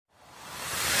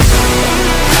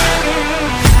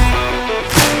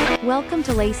Welcome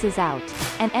to Laces Out,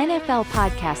 an NFL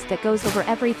podcast that goes over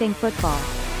everything football.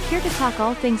 Here to talk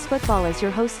all things football is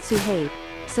your host Suhaib.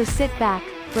 So sit back,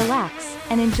 relax,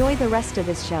 and enjoy the rest of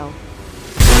this show.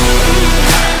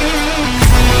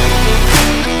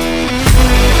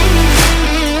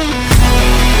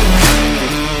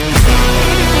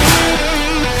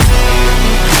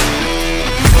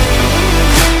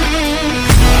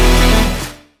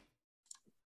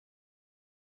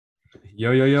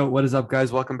 Yo, what is up,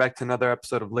 guys? Welcome back to another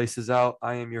episode of Laces Out.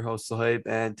 I am your host, Sohaib,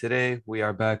 and today we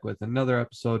are back with another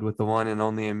episode with the one and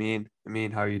only Amin.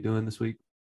 Amin, how are you doing this week?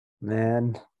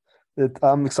 Man,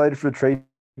 I'm excited for the trade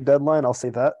deadline. I'll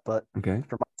say that, but Okay.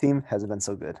 for my team, hasn't been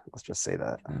so good. Let's just say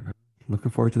that.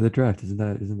 Looking forward to the draft. Isn't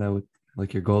that what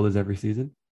like your goal is every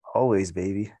season? Always,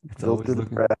 baby. It's Built always through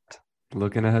the draft.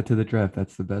 looking ahead to the draft.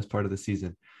 That's the best part of the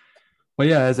season. But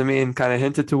yeah, as Amin kind of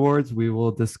hinted towards, we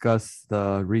will discuss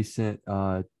the recent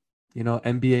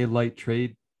NBA light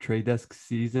trade desk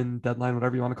season deadline,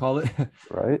 whatever you want to call it.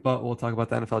 Right. But we'll talk about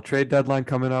the NFL trade deadline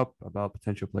coming up, about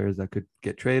potential players that could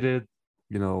get traded.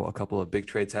 A couple of big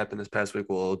trades happened this past week.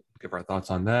 We'll give our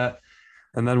thoughts on that.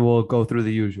 And then we'll go through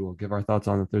the usual, give our thoughts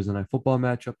on the Thursday night football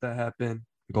matchup that happened,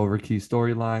 go over key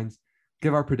storylines,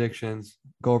 give our predictions,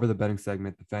 go over the betting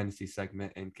segment, the fantasy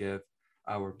segment, and give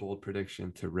our bold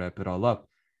prediction to wrap it all up.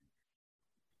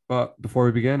 But before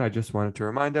we begin, I just wanted to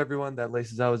remind everyone that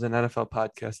Laces Out is an NFL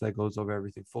podcast that goes over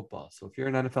everything football. So if you're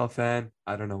an NFL fan,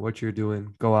 I don't know what you're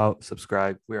doing, go out,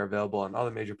 subscribe. We are available on all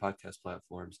the major podcast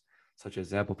platforms, such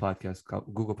as Apple Podcasts,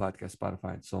 Google Podcasts,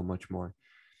 Spotify, and so much more.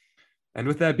 And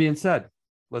with that being said,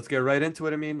 let's get right into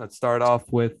it. Let's start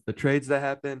off with the trades that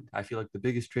happened. I feel like the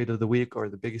biggest trade of the week, or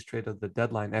the biggest trade of the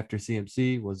deadline after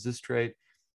CMC, was this trade.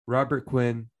 Robert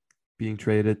Quinn being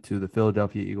traded to the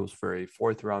Philadelphia Eagles for a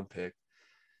 4th-round pick.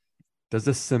 Does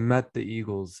this cement the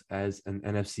Eagles as an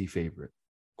NFC favorite?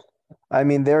 I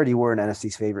mean, they already were an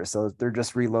NFC favorite, so they're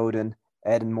just reloading,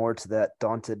 adding more to that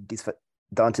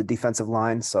daunted defensive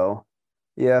line. So,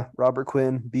 yeah, Robert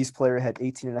Quinn, beast player, had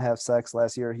 18.5 sacks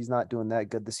last year. He's not doing that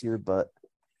good this year, but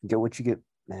get what you get,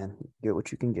 man. Get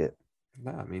what you can get.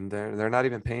 No, I mean, they're not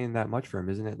even paying that much for him,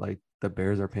 isn't it? Like the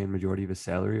Bears are paying majority of his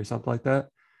salary or something like that.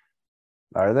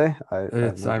 Are they?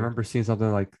 I remember seeing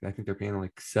something like, I think they're paying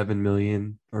like $7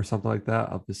 million or something like that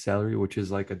of his salary, which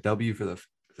is like a W for the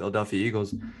Philadelphia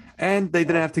Eagles. And they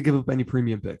didn't have to give up any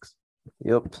premium picks.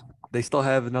 Yep. They still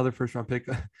have another 1st-round pick.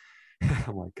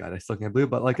 Oh my God, I still can't believe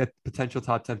it, but like a potential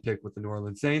top 10 pick with the New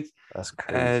Orleans Saints. That's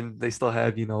crazy. And they still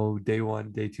have, day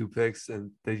 1, day 2 picks,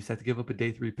 and they just have to give up a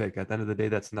day 3 pick. At the end of the day,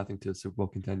 that's nothing to a Super Bowl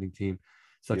contending team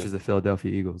such as the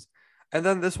Philadelphia Eagles. And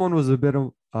then this one was a bit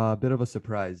of a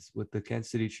surprise with the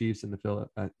Kansas City Chiefs and the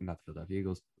not Philadelphia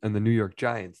Eagles and the New York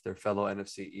Giants, their fellow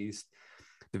NFC East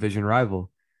division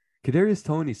rival. Kadarius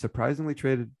Toney surprisingly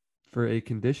traded for a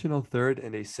conditional 3rd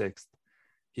and a 6th.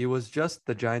 He was just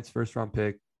the Giants' 1st-round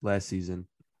pick last season.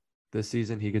 This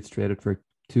season, he gets traded for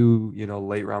 2,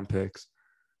 late-round picks.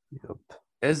 Yep.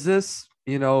 Is this,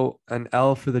 an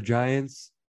L for the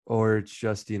Giants? Or it's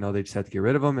just, they just had to get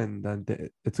rid of him, and then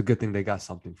it's a good thing they got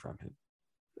something from him.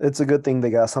 It's a good thing they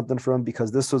got something from him,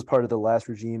 because this was part of the last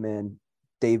regime and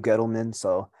Dave Gettleman.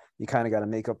 So you kind of got to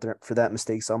make up for that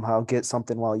mistake somehow, get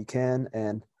something while you can.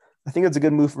 And I think it's a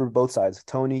good move for both sides.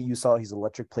 Toney, you saw he's an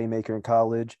electric playmaker in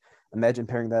college. Imagine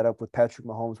pairing that up with Patrick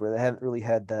Mahomes, where they haven't really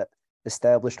had that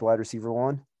established wide receiver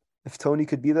one. If Toney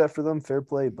could be that for them, fair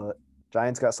play, but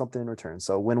Giants got something in return.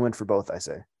 So win-win for both, I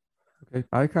say. Okay,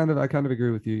 I kind of agree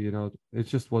with you. It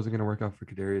just wasn't going to work out for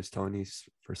Kadarius Toney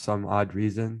for some odd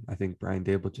reason. I think Brian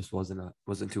Dable just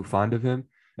wasn't too fond of him,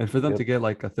 and for them to get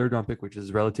like a 3rd-round pick, which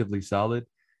is relatively solid,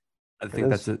 I think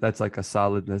that's a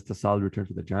solid return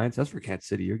for the Giants. That's for Kansas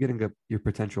City. You're getting your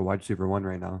potential wide receiver 1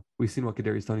 right now. We've seen what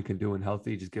Kadarius Toney can do when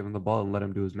healthy. Just give him the ball and let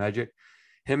him do his magic.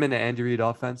 Him in the Andy Reid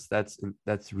offense, that's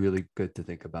really good to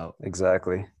think about.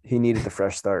 Exactly. He needed the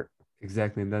fresh start.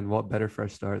 Exactly, and then what better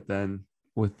fresh start than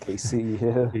with KC,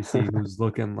 who's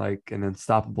looking like an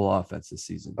unstoppable offense this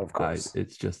season. Of course.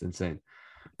 It's just insane.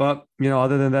 But,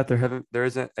 other than that, there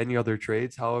isn't any other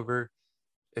trades. However,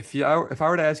 if I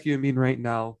were to ask you, Amin, right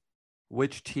now,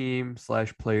 which team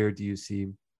 / player do you see,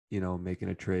 making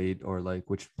a trade, or like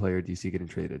which player do you see getting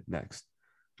traded next?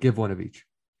 Give one of each.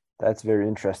 That's very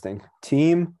interesting.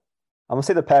 Team, I'm going to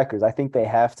say the Packers. I think they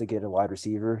have to get a wide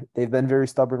receiver. They've been very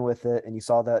stubborn with it, and you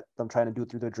saw that them trying to do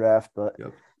it through their draft, but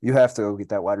you have to go get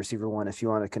that wide receiver 1 if you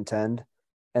want to contend.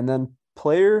 And then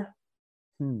player,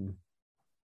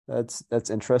 that's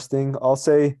interesting. I'll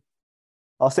say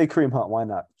Kareem Hunt. Why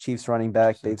not? Chiefs running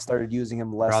back. They've started using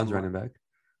him less. Browns running back.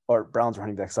 Browns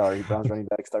running back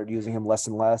started using him less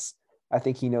and less. I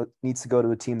think he needs to go to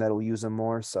a team that will use him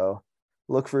more. So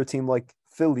look for a team like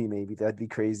Philly, maybe. That'd be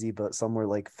crazy, but somewhere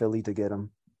like Philly to get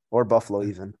him, or Buffalo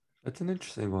even. That's an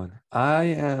interesting one. I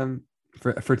am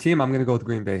for team. I'm going to go with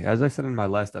Green Bay. As I said in my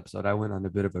last episode, I went on a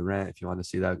bit of a rant. If you want to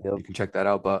see that, Yep, you can check that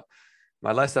out. But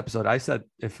my last episode, I said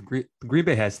if Green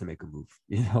Bay has to make a move,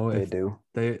 they if do.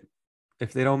 they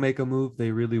if they don't make a move,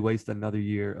 they really waste another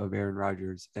year of Aaron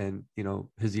Rodgers, and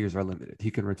his years are limited. He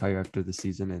can retire after the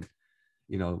season, and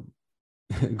you know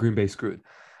Green Bay screwed.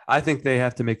 I think they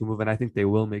have to make a move, and I think they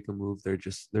will make a move. There's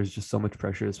just so much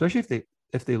pressure, especially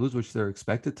if they lose, which they're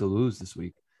expected to lose this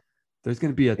week. There's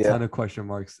going to be a Yeah, ton of question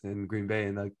marks in Green Bay,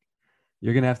 and like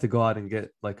you're going to have to go out and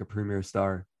get like a premier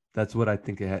star. That's what I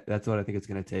think. That's what I think it's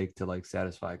going to take to like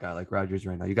satisfy a guy like Rodgers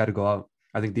right now. You got to go out.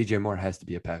 I think DJ Moore has to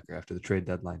be a Packer after the trade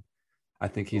deadline. I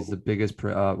think he's the biggest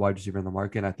wide receiver in the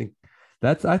market. And I think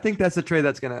that's a trade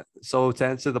that's gonna. So to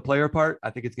answer the player part, I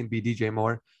think it's gonna be DJ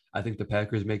Moore. I think the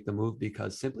Packers make the move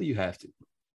because simply you have to.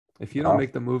 If you don't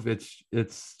make the move,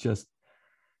 it's just.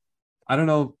 I don't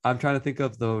know. I'm trying to think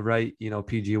of the right,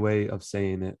 PG way of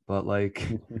saying it, but like,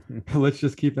 let's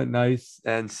just keep it nice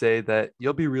and say that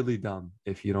you'll be really dumb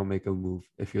if you don't make a move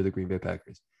if you're the Green Bay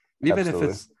Packers. Even if absolutely.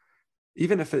 it's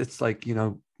even if it's like,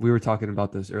 we were talking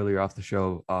about this earlier off the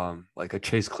show, like a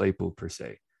Chase Claypool per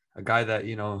se, a guy that,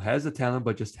 has the talent,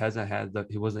 but just hasn't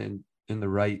he wasn't in the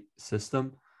right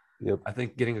system. Yep. I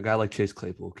think getting a guy like Chase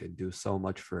Claypool can do so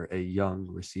much for a young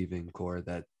receiving core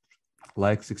that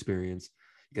lacks experience.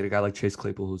 Get a guy like Chase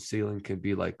Claypool whose ceiling can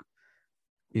be like,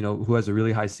 who has a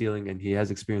really high ceiling and he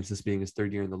has experience this being his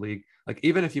third year in the league. Like,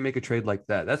 even if you make a trade like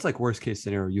that, that's like worst case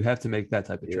scenario. You have to make that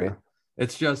type of trade.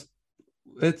 It's just,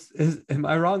 am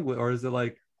I wrong? Or is it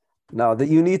like, No, that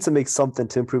you need to make something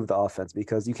to improve the offense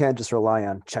because you can't just rely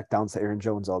on checkdowns to Aaron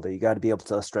Jones all day. You got to be able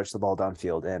to stretch the ball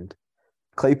downfield. And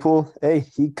Claypool, hey,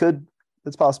 he could.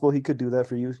 It's possible he could do that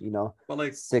for you. but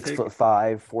like 6'5",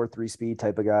 4.3 speed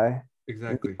type of guy.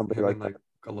 exactly. Somebody Him like and like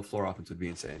a LaFleur offense would be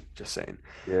insane. Just saying.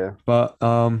 that. Yeah. But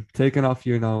taking off,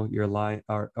 your line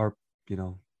or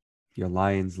your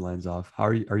Lions lens off. How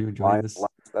are you enjoying this?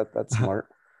 That's smart.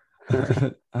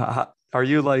 Are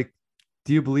you like,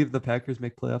 do you believe the Packers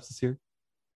make playoffs this year?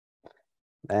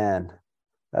 Man,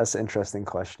 that's an interesting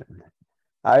question.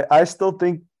 I still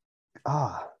think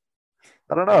I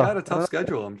don't They know. got a tough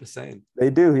schedule. I'm just saying. They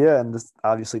do, yeah. And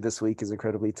this week is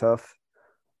incredibly tough.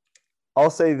 I'll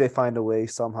say they find a way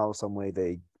somehow, some way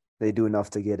they do enough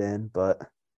to get in, but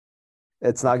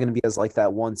it's not going to be as like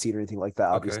that one seed or anything like that.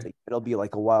 Okay. Obviously, it'll be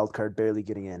like a wild card barely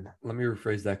getting in. Let me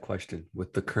rephrase that question.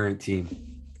 With the current team,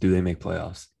 do they make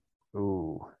playoffs?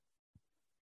 Ooh,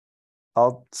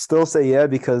 I'll still say yeah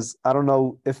because I don't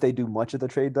know if they do much at the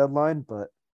trade deadline, but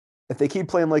if they keep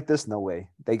playing like this, no way.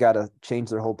 They got to change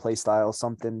their whole play style.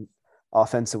 Something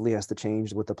offensively has to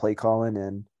change with the play calling,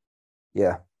 and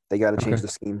yeah, they got to change the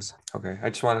schemes. Okay. I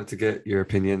just wanted to get your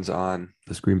opinions on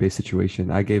this Green Bay situation.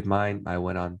 I gave mine. I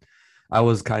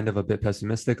was kind of a bit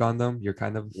pessimistic on them. You're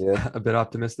kind of a bit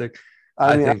optimistic.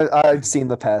 I mean, I've seen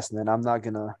the past, man. I'm not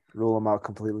going to rule them out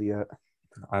completely yet.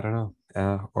 I don't know.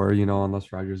 Or,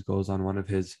 unless Rodgers goes on one of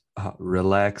his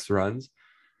relax runs,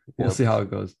 we'll see how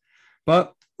it goes.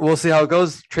 But we'll see how it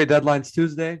goes. Trade deadline's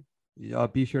Tuesday.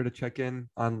 Be sure to check in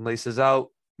on Laces Out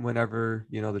whenever,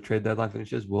 the trade deadline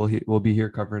finishes. We'll be here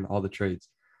covering all the trades.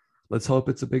 Let's hope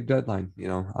it's a big deadline.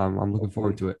 I'm looking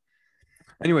forward to it.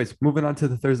 Anyways, moving on to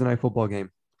the Thursday night football game.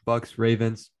 Bucks,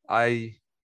 Ravens. I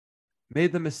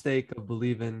made the mistake of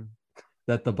believing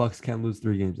that the Bucks can't lose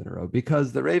 3 games in a row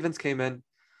because the Ravens came in,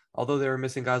 although they were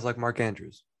missing guys like Mark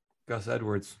Andrews. Gus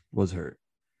Edwards was hurt.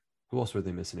 Who else were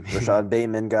they missing? Rashad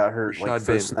Bateman got hurt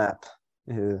first snap.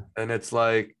 Yeah. And it's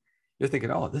like, you're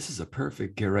thinking, oh, this is a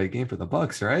perfect get-right game for the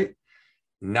Bucks, right?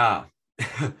 Nah.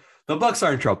 The Bucks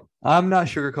are in trouble. I'm not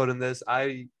sugarcoating this.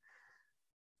 I'm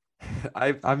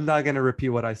not going to repeat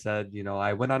what I said.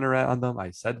 I went on a rant on them.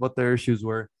 I said what their issues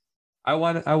were. I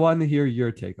want to hear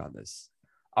your take on this.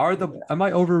 Am I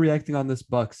overreacting on this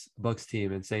Bucks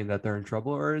team and saying that they're in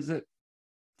trouble, or is it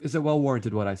well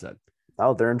warranted what I said?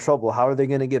 Oh, they're in trouble. How are they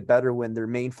going to get better when their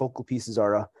main focal pieces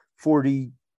are a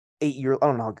 48-year-old? I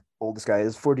don't know how old this guy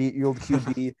is. 48-year-old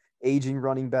QB, aging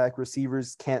running back,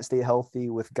 receivers can't stay healthy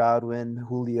with Godwin,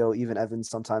 Julio, even Evans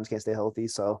sometimes can't stay healthy.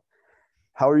 So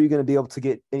how are you going to be able to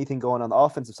get anything going on the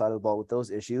offensive side of the ball with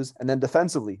those issues? And then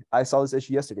defensively, I saw this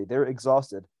issue yesterday. They're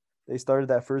exhausted. They started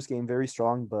that first game very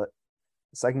strong, but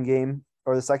the second game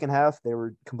or the second half, they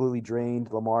were completely drained.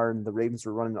 Lamar and the Ravens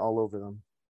were running all over them.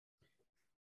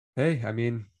 Hey, I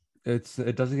mean,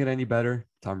 it doesn't get any better.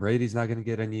 Tom Brady's not going to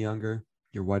get any younger.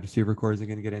 Your wide receiver core isn't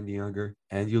going to get any younger.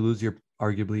 And you lose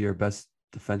arguably your best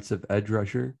defensive edge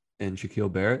rusher in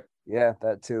Shaquille Barrett. Yeah,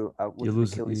 that too. You With an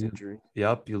lose, Achilles injury.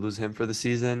 yep, you lose him for the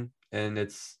season, and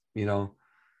it's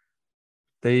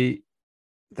they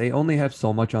they only have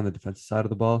so much on the defensive side of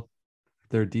the ball.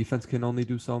 Their defense can only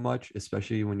do so much,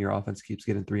 especially when your offense keeps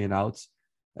getting 3 and outs,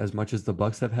 as much as the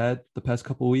Bucks have had the past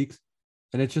couple of weeks,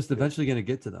 and it's just Yep. eventually going to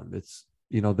get to them. It's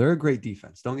they're a great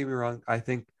defense. Don't get me wrong. I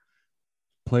think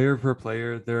player per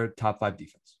player, they're a top 5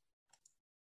 defense.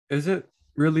 Is it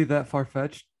really that far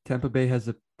fetched? Tampa Bay has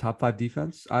a top 5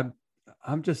 defense.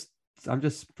 I'm just I'm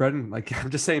just spreading like I'm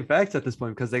just saying facts at this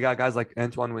point because they got guys like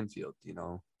Antoine Winfield,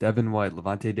 Devin White,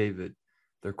 Levante David.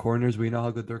 Their corners, we know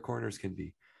how good their corners can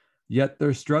be. Yet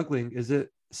they're struggling. Is it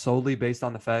solely based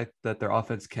on the fact that their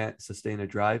offense can't sustain a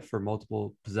drive for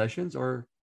multiple possessions, or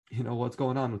what's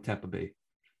going on with Tampa Bay?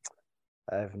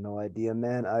 I have no idea,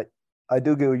 man. I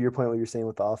do get your point what you're saying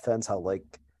with the offense, how like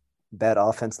bad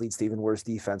offense leads to even worse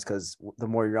defense because the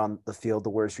more you're on the field, the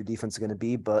worse your defense is going to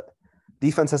be. But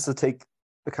defense has to take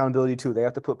accountability too. They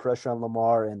have to put pressure on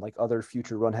Lamar and like other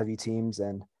future run heavy teams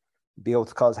and be able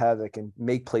to cause havoc and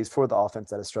make plays for the offense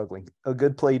that is struggling. A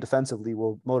good play defensively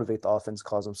will motivate the offense,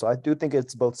 cause them. So I do think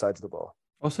it's both sides of the ball.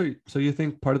 Also, you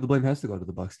think part of the blame has to go to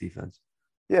the Bucks defense?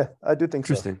 Yeah, I do think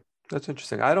so. Interesting. That's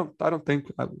interesting. I don't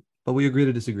think, but we agree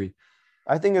to disagree.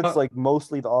 I think it's like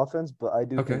mostly the offense, but I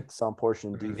do Okay. think some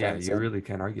portion I mean, defense. yeah, you really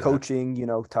can't argue that. Coaching,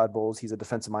 Todd Bowles, he's a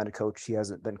defensive-minded coach. He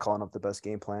hasn't been calling up the best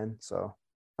game plan. So,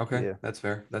 Okay, yeah. That's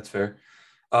fair. That's fair.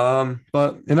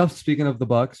 But enough speaking of the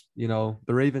Bucks, the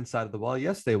Ravens side of the ball,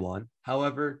 yes, they won.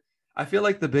 However, I feel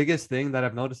like the biggest thing that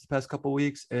I've noticed the past couple of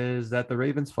weeks is that the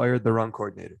Ravens fired the run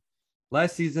coordinator.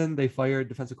 Last season, they fired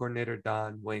defensive coordinator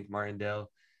Don Wink Martindale,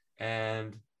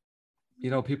 and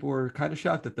people were kind of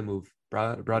shocked at the move.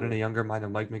 Brought in a younger mind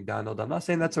of Mike McDonald. I'm not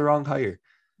saying that's a wrong hire.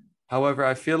 However,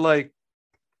 I feel like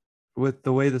with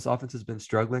the way this offense has been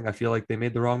struggling, I feel like they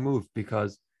made the wrong move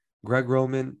because Greg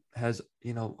Roman has,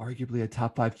 arguably a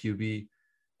top 5 QB.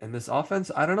 And this offense,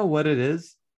 I don't know what it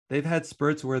is. They've had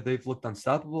spurts where they've looked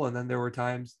unstoppable. And then there are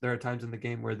times in the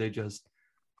game where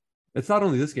it's not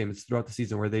only this game, it's throughout the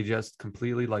season where they just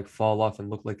completely like fall off and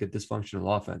look like a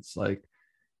dysfunctional offense. Like,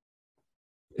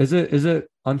 is it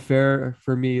unfair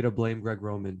for me to blame Greg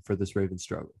Roman for this Ravens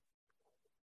struggle?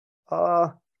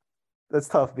 That's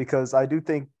tough because I do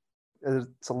think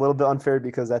it's a little bit unfair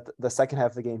because at the second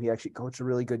half of the game, he actually coached a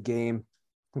really good game,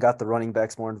 got the running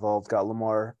backs more involved, got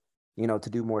Lamar, to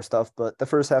do more stuff. But the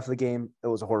first half of the game, it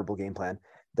was a horrible game plan.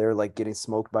 They were like getting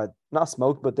smoked not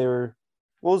smoked, but they were,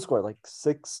 what was the score? Like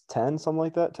 6-10, something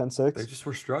like that, 10-6. They just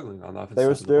were struggling on the offensive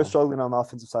They side. were struggling on the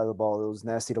offensive side of the ball. It was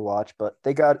nasty to watch, but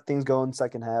they got things going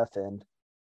second half. And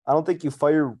I don't think you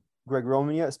fire Greg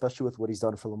Roman yet, especially with what he's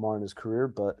done for Lamar in his career.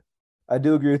 But I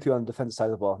do agree with you on the defensive side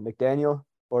of the ball.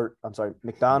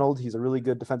 McDonald, he's a really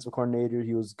good defensive coordinator.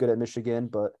 He was good at Michigan,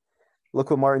 but look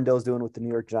what Martindale's doing with the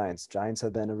New York Giants. Giants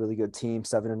have been a really good team,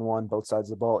 7-1, both sides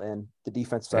of the ball, and the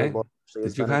defensive side of the ball.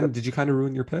 Did you kind of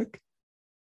ruin your pick?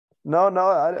 No,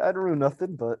 I didn't ruin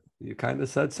nothing, but you kind of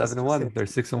said 7-1. They're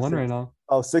 6-1 right now.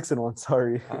 Oh, 6-1.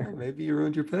 Sorry. Maybe you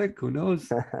ruined your pick. Who knows?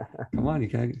 Come on, you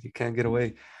can't get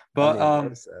away.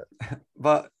 But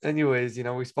but anyways,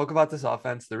 we spoke about this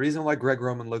offense. The reason why Greg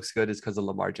Roman looks good is because of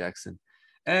Lamar Jackson.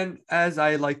 And as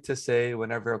I like to say,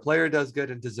 whenever a player does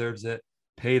good and deserves it,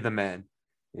 pay the man.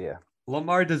 Yeah.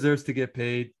 Lamar deserves to get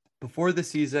paid. Before the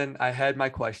season, I had my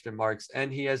question marks,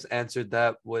 and he has answered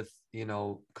that with,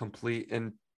 complete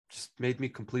and just made me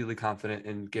completely confident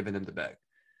in giving him the bag.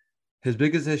 His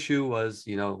biggest issue was,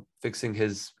 fixing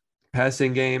his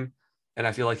passing game. And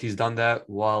I feel like he's done that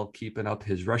while keeping up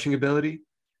his rushing ability.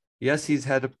 Yes, he's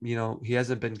had, he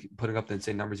hasn't been putting up the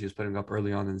insane numbers he was putting up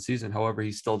early on in the season. However,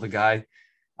 he's still the guy.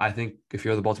 I think if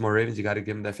you're the Baltimore Ravens, you got to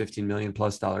give him that $15 million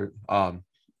plus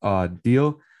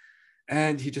deal.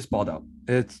 And he just balled out.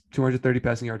 It's 230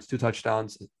 passing yards, 2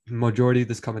 touchdowns. Majority of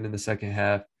this coming in the second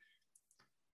half.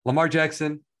 Lamar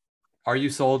Jackson, are you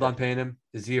sold on paying him?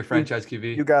 Is he a franchise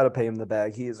QB? You got to pay him the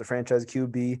bag. He is a franchise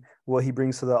QB. What he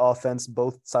brings to the offense,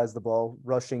 both sides of the ball,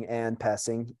 rushing and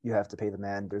passing, you have to pay the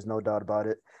man. There's no doubt about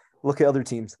it. Look at other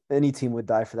teams. Any team would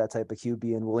die for that type of QB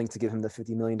and willing to give him the $50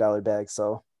 million bag.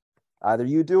 So either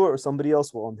you do it or somebody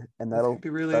else will. And that'll be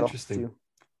really interesting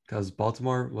because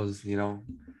Baltimore was,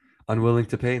 unwilling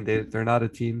to pay. And they're not a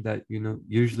team that,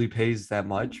 usually pays that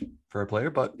much for a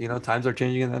player. But, times are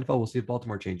changing in the NFL. We'll see if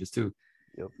Baltimore changes too.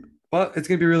 Yep. But it's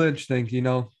going to be really interesting.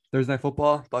 Thursday Night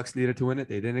Football, Bucks needed to win it.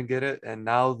 They didn't get it. And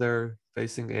now they're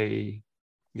facing a,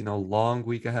 long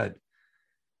week ahead.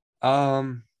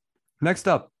 Next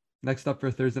up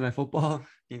for Thursday Night Football,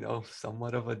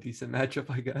 somewhat of a decent matchup,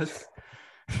 I guess.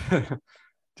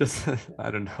 Just,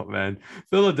 I don't know, man.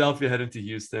 Philadelphia heading to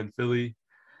Houston. Philly,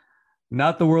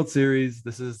 Not the World Series.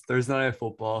 This is Thursday Night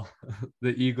Football. The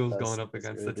Eagles That's- going up that's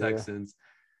against good, the yeah. Texans.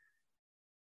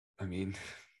 I mean,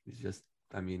 it's just,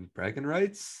 bragging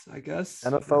rights, I guess.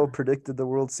 NFL predicted the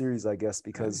World Series, I guess,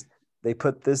 because they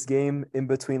put this game in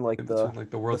between in between like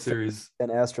the World the Series. and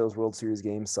Astros World Series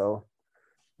game. So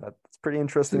that's pretty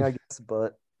interesting, I guess.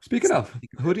 But Speaking of,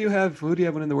 who do you have? Who do you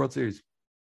have winning the World Series?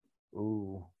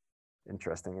 ooh,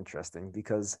 interesting,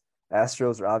 because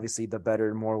Astros are obviously the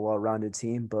better, more well-rounded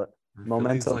team, but Philly's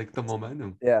momentum. like the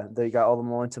momentum. Yeah, they got all the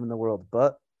momentum in the world,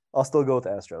 but I'll still go with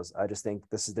Astros. I just think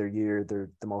this is their year. They're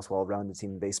the most well-rounded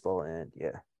team in baseball, and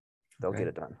yeah, they'll get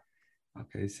it done.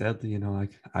 Okay, sadly,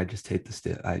 like I just hate the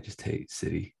state. I just hate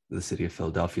the city of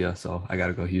Philadelphia. So I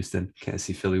gotta go Houston. Can't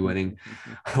see Philly winning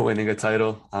a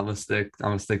title. I'm gonna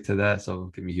stick to that.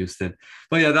 So give me Houston.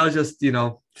 But yeah, that was just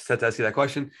just had to ask you that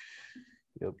question.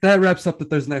 Yep. That wraps up the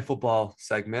Thursday Night Football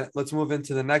segment. Let's move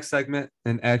into the next segment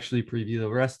and actually preview the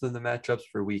rest of the matchups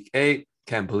for Week 8.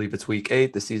 Can't believe it's Week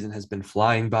 8. The season has been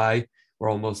flying by. We're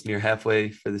almost near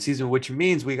halfway for the season, which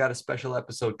means we got a special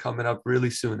episode coming up really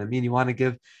soon. You want to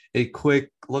give a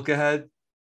quick look ahead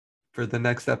for the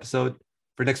next episode,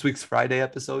 for next week's Friday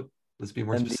episode? Let's be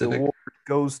more And specific. the award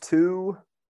goes to.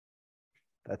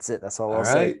 That's it. That's all I'll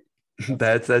right. say.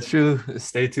 That's true.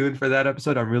 Stay tuned for that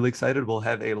episode. I'm really excited. We'll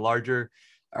have a larger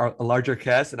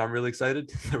cast, and I'm really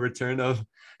excited. The return of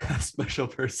a special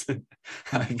person.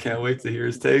 I can't wait to hear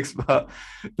his takes, but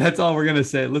that's all we're gonna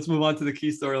say. Let's move on to the key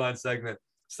storyline segment.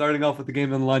 Starting off with the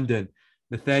game in London.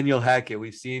 Nathaniel Hackett.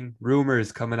 We've seen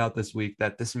rumors coming out this week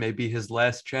that this may be his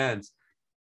last chance.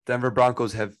 Denver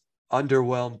Broncos have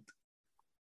underwhelmed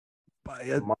by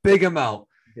a big amount.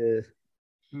 Yeah.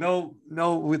 No,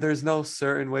 there's no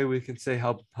certain way we can say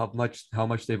how much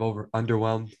they've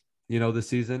underwhelmed, this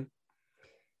season.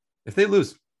 If they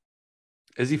lose,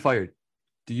 is he fired?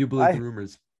 Do you believe the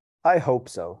rumors? I hope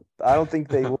so. I don't think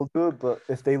they will do it, but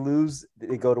if they lose,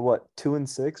 they go to what,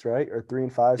 2-6, right? Or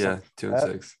 3-5? Yeah,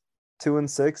 2-6.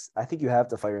 2-6. I think you have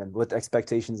to fire him with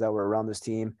expectations that were around this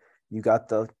team. You got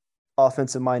the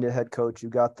offensive-minded head coach. You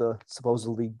got the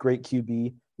supposedly great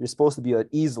QB. You're supposed to be an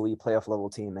easily playoff level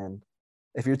team, and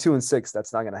if you're 2-6,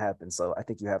 that's not going to happen. So I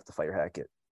think you have to fire Hackett.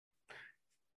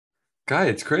 Guy,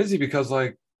 it's crazy because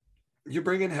you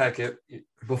bring in Hackett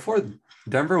before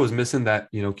Denver was missing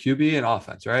that, QB and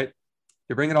offense, right?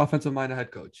 You bring an offensive minded head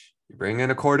coach. You bring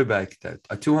in a quarterback,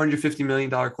 a $250 million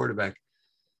quarterback.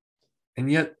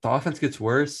 And yet the offense gets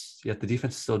worse, yet the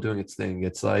defense is still doing its thing.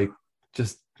 It's I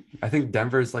think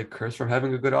Denver's cursed from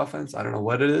having a good offense. I don't know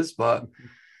what it is, but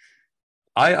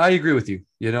I agree with you.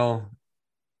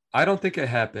 I don't think it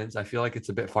happens. I feel like it's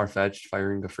a bit far-fetched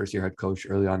firing a first-year head coach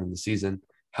early on in the season.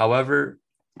 However,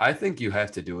 I think you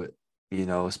have to do it,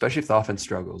 especially if the offense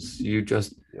struggles.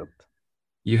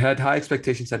 You had high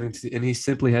expectations and he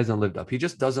simply hasn't lived up. He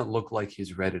just doesn't look like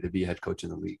he's ready to be a head coach in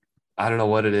the league. I don't know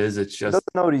what it is. It's just he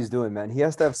doesn't know what he's doing, man. He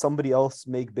has to have somebody else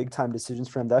make big-time decisions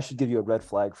for him. That should give you a red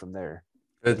flag from there.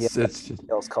 It's just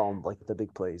else call him the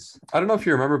big plays. I don't know if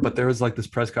you remember, but there was this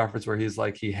press conference where he's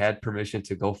he had permission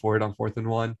to go for it on 4th and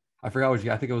 1. I forgot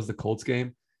I think it was the Colts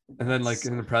game. And then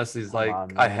in the press, he's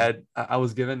I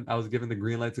was given the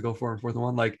green light to go for it on 4th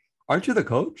and 1. Aren't you the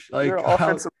coach? You're an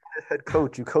offensive head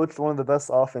coach. You coached one of the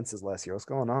best offenses last year. What's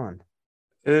going on?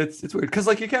 It's weird because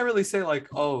you can't really say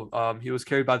he was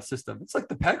carried by the system. It's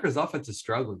the Packers offense is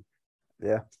struggling.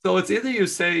 Yeah. So it's either you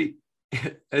say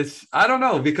I don't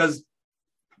know, because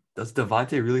does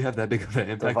Devontae really have that big of an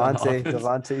impact on the offense?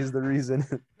 Devontae is the reason.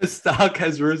 His stock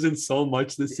has risen so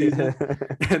much this season.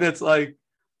 And it's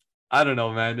I don't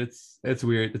know, man. It's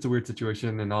weird. It's a weird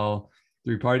situation in all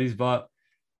three parties. But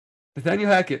Nathaniel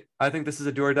Hackett, I think this is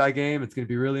a do or die game. It's going to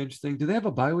be really interesting. Do they have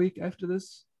a bye week after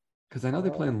this? Because I know they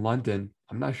play in London.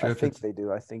 I'm not sure I think they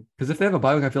do. Because if they have a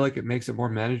bye week, I feel like it makes it more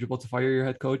manageable to fire your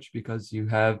head coach because you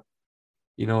have,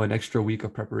 an extra week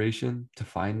of preparation to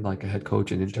find a head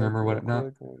coach, an interim or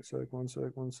whatnot. One sec.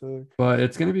 But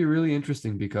it's going to be really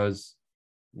interesting because.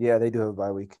 Yeah, they do have a bye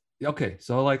week. Okay.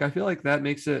 So I feel like that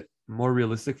makes it more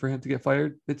realistic for him to get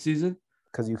fired mid-season.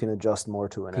 Because you can adjust more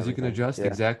to it. Because you can adjust,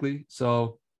 exactly.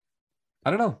 So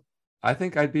I don't know. I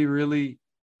think I'd be really,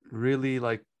 really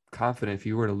confident if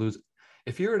you were to lose.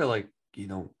 If you were to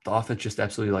the offense just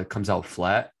absolutely comes out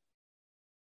flat,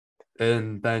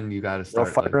 and then you got to start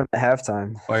fire him at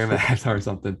halftime. Fire him at halftime or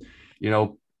something.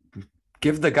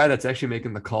 Give the guy that's actually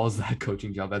making the calls that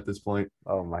coaching job at this point.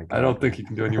 Oh my God. I don't think he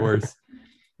can do any worse.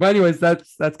 But anyways,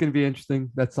 that's going to be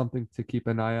interesting. That's something to keep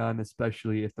an eye on,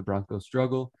 especially if the Broncos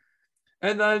struggle.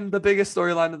 And then the biggest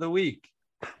storyline of the week,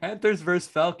 Panthers versus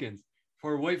Falcons.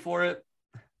 Wait for it,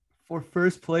 for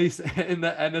first place in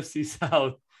the NFC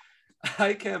South.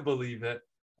 I can't believe it.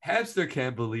 Hamster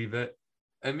can't believe it.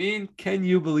 I mean, can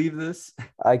you believe this?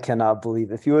 I cannot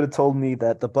believe if you would have told me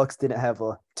that the Bucks didn't have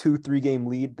a 2-3 game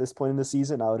lead this point in the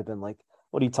season, I would have been like,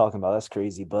 "What are you talking about? That's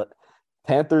crazy." But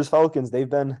Panthers, Falcons, they've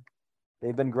been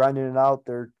grinding it out.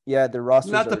 Their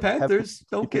rosters Not the are heavily Panthers.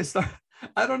 Don't get started.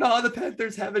 I don't know how the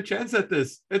Panthers have a chance at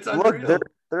this. It's look, unreal.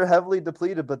 they're heavily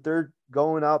depleted, but they're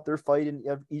going out, they're fighting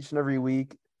each and every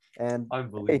week, and hey,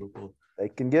 Unbelievable. they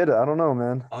can get it. I don't know,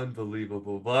 man.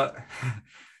 Unbelievable. But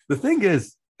the thing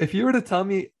is, if you were to tell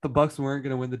me the Bucks weren't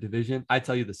going to win the division, I'd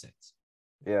tell you the Saints.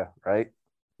 Yeah, right.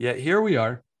 Yet here we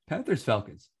are, Panthers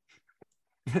Falcons.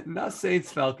 Not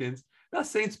Saints Falcons, not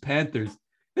Saints Panthers.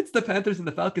 It's the Panthers and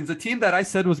the Falcons, a team that I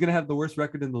said was going to have the worst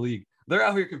record in the league. They're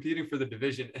out here competing for the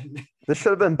division. And This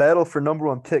should have been battle for number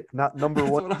one pick, not number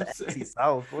that's one what in I'm the NFC saying.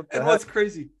 South. What the And heck? what's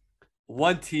crazy,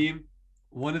 one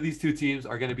of these two teams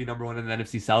are going to be number one in the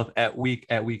NFC South at week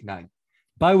 9.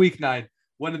 By week 9,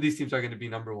 one of these teams are going to be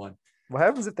number one. What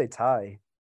happens if they tie?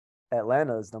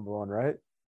 Atlanta is number one, right?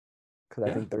 Because I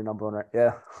Yeah. think they're number one, right?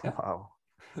 Yeah. Yeah. Wow.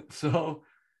 So,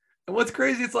 and what's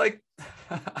crazy, it's like,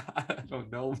 I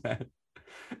don't know, man.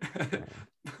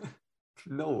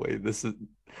 No way.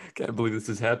 Can't believe this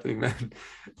is happening, man.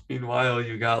 Meanwhile,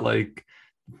 you got like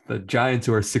the Giants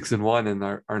who are 6-1 and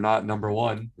are not number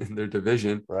one in their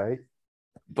division. Right.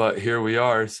 But here we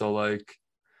are. So like,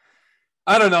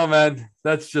 I don't know, man.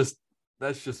 That's just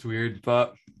weird.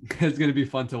 But it's gonna be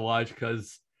fun to watch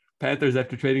because Panthers,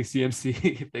 after trading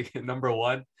CMC, if they get number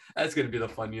one, that's gonna be the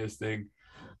funniest thing.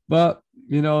 But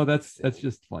that's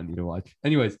just funny to watch.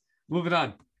 Anyways, moving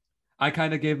on. I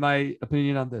kind of gave my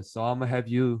opinion on this, so I'm gonna have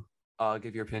you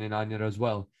give your opinion on it as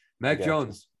well. Mac Gotcha.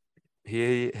 Jones,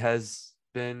 he has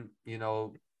been,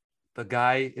 the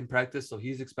guy in practice, so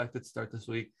he's expected to start this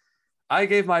week. I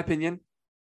gave my opinion.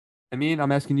 I mean,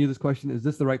 I'm asking you this question: is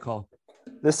this the right call?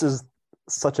 This is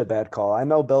such a bad call. I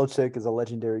know Belichick is a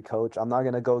legendary coach. I'm not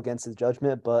gonna go against his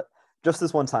judgment, but just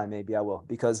this one time, maybe I will,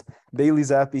 because Bailey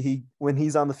Zappi, when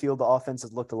he's on the field, the offense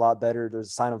has looked a lot better. There's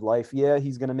a sign of life. Yeah,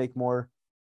 he's gonna make more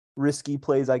risky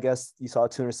plays. I guess you saw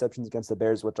 2 interceptions against the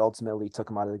Bears, which ultimately took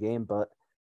him out of the game. But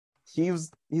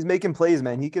he's making plays,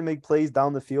 man. He can make plays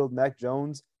down the field. Mac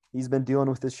Jones, he's been dealing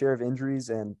with his share of injuries,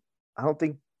 and I don't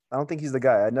think he's the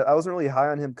guy. I wasn't really high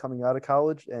on him coming out of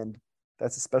college, and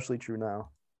that's especially true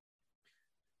now.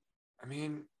 I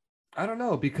mean, I don't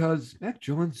know, because Mac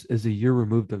Jones is a year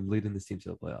removed of leading this team to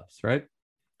the playoffs, right?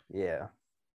 Yeah.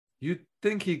 You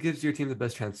think he gives your team the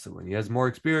best chance to win. He has more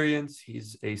experience.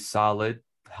 He's a solid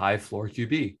high floor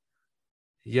QB.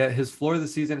 Yet his floor of the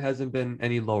season hasn't been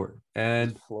any lower.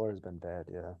 And His floor has been bad,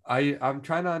 yeah. I'm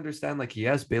trying to understand, like, he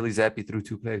has Bailey Zappi through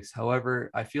 2 picks. However,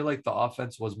 I feel like the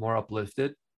offense was more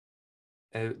uplifted,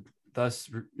 and thus,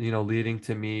 leading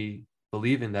to me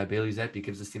believing that Bailey Zappi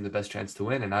gives this team the best chance to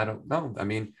win. And I don't know. I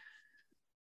mean,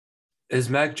 is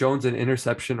Mac Jones an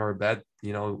interception or a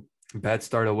bad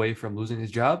start away from losing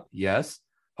his job? Yes.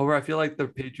 However, I feel like the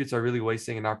Patriots are really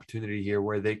wasting an opportunity here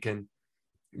where they can,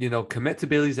 commit to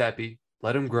Bailey Zappi,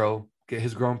 let him grow, get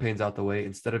his growing pains out the way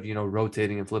instead of,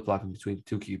 rotating and flip-flopping between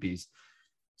 2 QBs.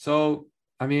 So,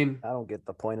 I mean, I don't get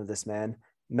the point of this, man.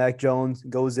 Mac Jones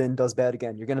goes in, does bad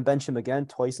again. You're going to bench him again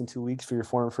twice in 2 weeks for your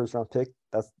former first-round pick.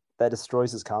 That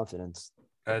destroys his confidence.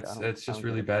 it's just I don't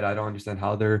really get it. bad. I don't understand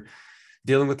how they're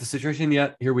dealing with the situation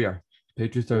yet. Here we are.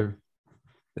 Patriots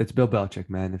it's Bill Belichick,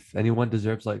 man. If anyone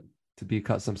deserves to be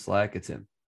cut some slack, it's him.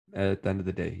 At the end of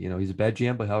the day, he's a bad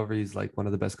GM, but however, he's like one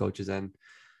of the best coaches, and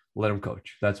let him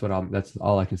coach. That's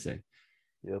all I can say.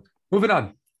 Yep. Moving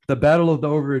on. The battle of the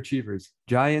overachievers,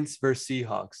 Giants versus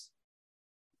Seahawks.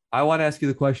 I want to ask you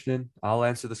the question. I'll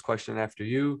answer this question after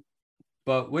you.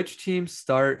 But which team's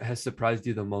start has surprised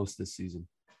you the most this season?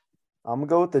 I'm going to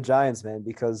go with the Giants, man,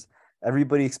 because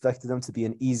everybody expected them to be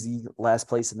an easy last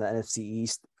place in the NFC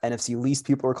East. NFC least,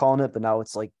 people are calling it, but now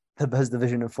it's like the best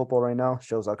division in football right now.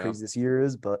 Shows how crazy this year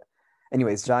is. But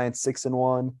anyways, Giants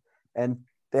 6-1. And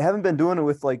they haven't been doing it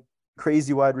with like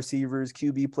crazy wide receivers.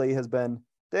 QB play has been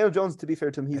Daniel Jones, to be fair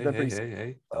to him, he's been pretty.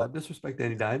 Hey. Don't disrespect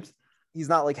Danny Dimes. He's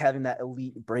not like having that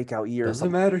elite breakout year.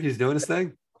 Doesn't matter. He's doing his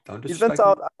thing. Don't He's been disrespect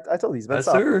solid. him. I told you he's been Yes,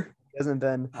 solid. sir. He hasn't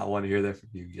been I want to hear that from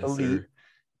you. Yes, elite. sir.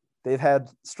 They've had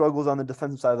struggles on the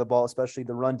defensive side of the ball, especially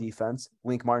the run defense.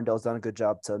 Wink Martindale's done a good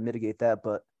job to mitigate that,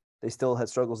 but they still had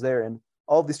struggles there. And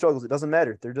all of these struggles, it doesn't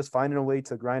matter. They're just finding a way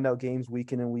to grind out games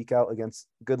week in and week out against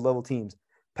good level teams.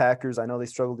 Packers, I know they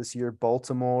struggled this year.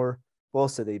 Baltimore, who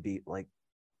else did they beat? Like,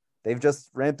 they've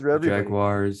just ran through everybody.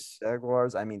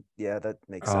 Jaguars. I mean, yeah, that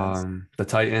makes sense. The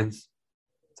Titans.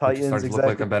 Titans, started to look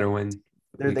like a better win.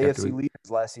 They're the week after AFC week.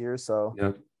 leaders last year, so Yep.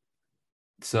 man,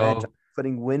 So just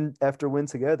putting win after win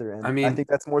together, and I mean, I think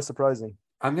that's more surprising.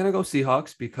 I'm gonna go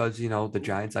Seahawks because the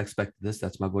Giants. I expected this.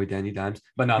 That's my boy Danny Dimes.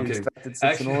 But no, I'm You kidding.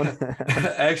 expected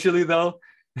 6-1. Actually, though,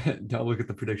 don't look at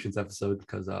the predictions episode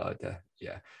because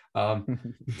yeah.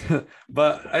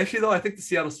 But actually, though, I think the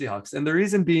Seattle Seahawks, and the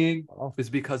reason being is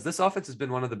because this offense has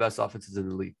been one of the best offenses in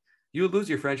the league. You would lose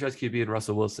your franchise QB in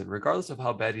Russell Wilson, regardless of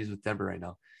how bad he is with Denver right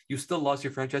now. You still lost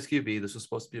your franchise QB. This was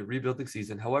supposed to be a rebuilding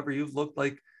season. However, you've looked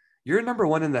like you're number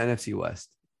one in the NFC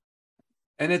West.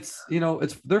 And it's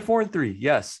they're 4-3,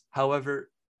 yes. However,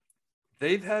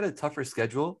 they've had a tougher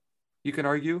schedule, you can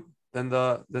argue, than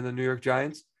the New York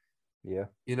Giants. Yeah.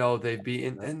 They've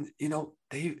beaten, and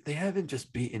they haven't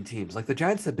just beaten teams. Like the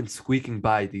Giants have been squeaking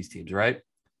by these teams, right?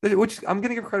 Which I'm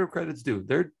gonna give credit where credit's due.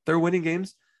 They're winning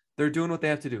games, they're doing what they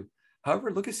have to do.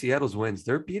 However, look at Seattle's wins.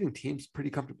 They're beating teams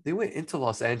pretty comfortably. They went into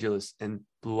Los Angeles and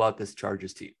blew out this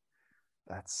Chargers team.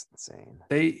 That's insane.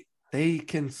 They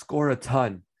can score a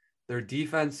ton. Their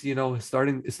defense, is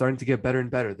starting to get better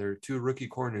and better. Their two rookie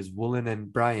corners, Woolen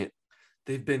and Bryant,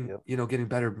 they've been, getting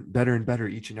better and better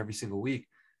each and every single week.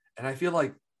 And I feel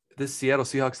like this Seattle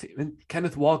Seahawks team, and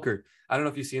Kenneth Walker, I don't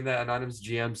know if you've seen that anonymous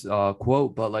GM's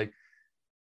quote, but like,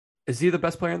 is he the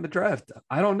best player in the draft?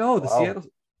 I don't know. The Seattle,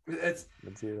 it's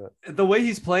the way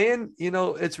he's playing,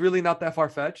 it's really not that far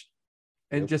fetched.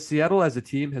 And just Seattle as a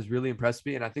team has really impressed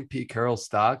me. And I think Pete Carroll's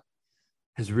stock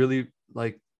has really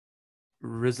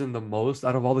risen the most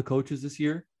out of all the coaches this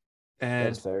year. And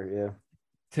that's fair, yeah.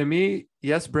 To me,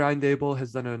 yes, Brian Dable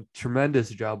has done a tremendous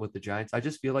job with the Giants. I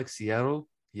just feel like Seattle,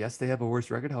 yes, they have a worse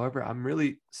record. However, I'm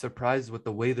really surprised with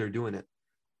the way they're doing it.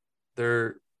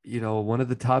 They're, one of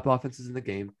the top offenses in the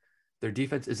game. Their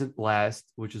defense isn't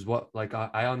last, which is what,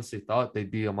 I honestly thought they'd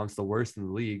be amongst the worst in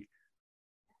the league.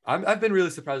 I've been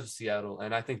really surprised with Seattle,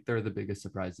 and I think they're the biggest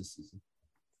surprise this season.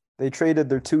 They traded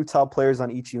their two top players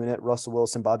on each unit, Russell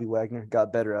Wilson, Bobby Wagner,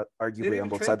 got better arguably on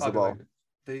both sides of the ball.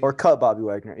 Or cut Bobby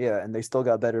Wagner, yeah, and they still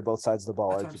got better both sides of the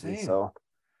ball, arguably. So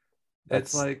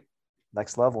that's like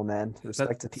next level, man.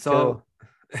 Respect to Pete Carroll.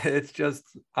 It's just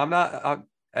I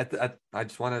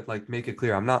just want to make it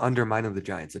clear, I'm not undermining the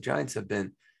Giants. The Giants have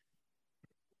been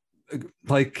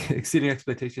exceeding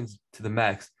expectations to the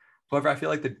max. However, I feel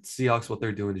like the Seahawks, what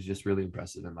they're doing is just really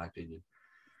impressive in my opinion.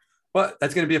 But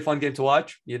that's going to be a fun game to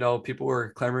watch. People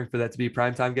were clamoring for that to be a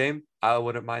primetime game. I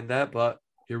wouldn't mind that, but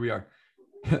here we are.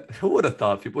 Who would have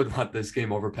thought people would want this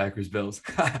game over Packers Bills?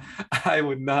 I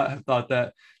would not have thought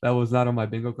that. That was not on my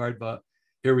bingo card, but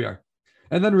here we are.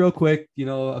 And then real quick,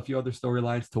 a few other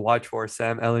storylines to watch for.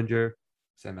 Sam Ellinger,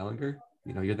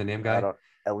 you're the name guy.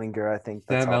 Ellinger, I think.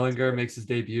 Sam Ellinger makes his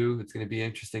debut. It's going to be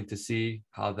interesting to see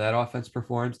how that offense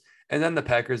performs. And then the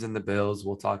Packers and the Bills,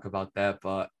 we'll talk about that.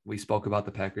 But we spoke about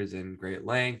the Packers in great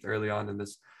length early on in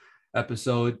this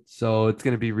episode. So it's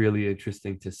going to be really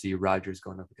interesting to see Rodgers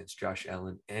going up against Josh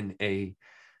Allen in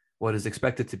what is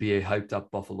expected to be a hyped up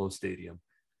Buffalo Stadium.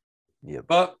 Yeah.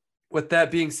 But with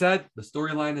that being said, the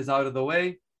storyline is out of the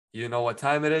way. You know what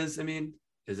time it is.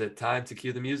 Is it time to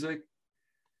cue the music?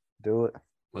 Do it.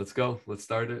 Let's go. Let's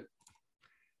start it.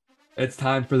 It's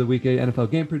time for the Week 8 NFL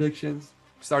game predictions.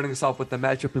 Starting us off with the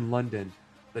matchup in London.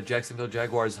 The Jacksonville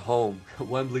Jaguars home,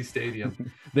 Wembley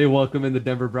Stadium. They welcome in the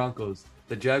Denver Broncos.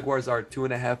 The Jaguars are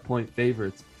 2.5-point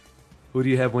favorites. Who do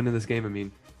you have winning this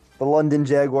game, The London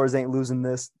Jaguars ain't losing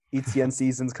this. ETN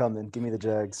season's coming. Give me the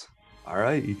Jags. All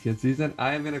right, ETN season.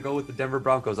 I am going to go with the Denver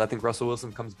Broncos. I think Russell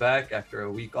Wilson comes back after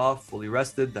a week off, fully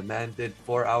rested. The man did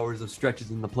 4 hours of stretches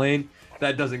in the plane.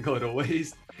 That doesn't go to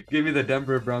waste. Give me the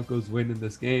Denver Broncos win in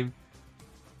this game.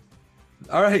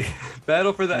 All right,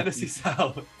 battle for the NFC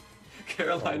South.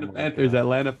 Carolina Panthers,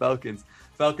 Atlanta Falcons.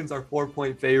 Falcons are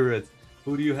 4-point favorites.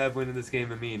 Who do you have winning this game,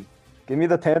 Give me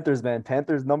the Panthers, man.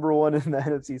 Panthers number one in the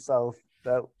NFC South.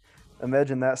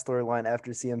 Imagine that storyline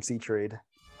after CMC trade.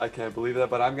 I can't believe that,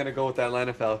 but I'm going to go with the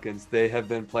Atlanta Falcons. They have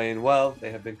been playing well.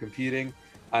 They have been competing.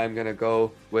 I'm going to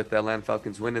go with the Atlanta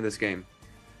Falcons winning this game.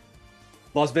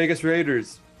 Las Vegas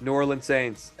Raiders, New Orleans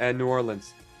Saints, and New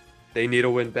Orleans. They need a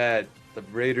win bad. The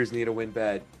Raiders need a win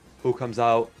bad. Who comes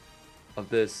out of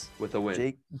this with a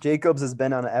win? Jacobs has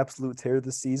been on an absolute tear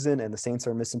this season, and the Saints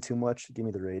are missing too much. Give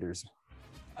me the Raiders.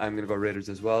 I'm going to go Raiders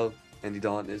as well. Andy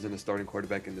Dalton isn't a starting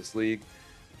quarterback in this league.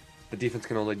 The defense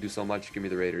can only do so much. Give me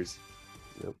the Raiders.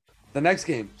 Yep. The next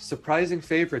game, surprising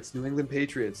favorites, New England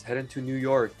Patriots heading to New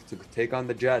York to take on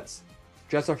the Jets.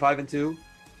 Jets are 5-2.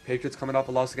 Patriots coming off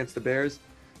a loss against the Bears.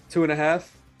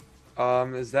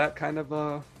 2.5. Is that kind of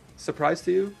a surprise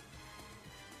to you?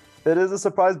 It is a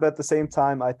surprise, but at the same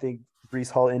time, I think Breece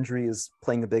Hall injury is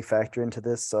playing a big factor into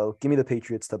this. So give me the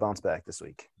Patriots to bounce back this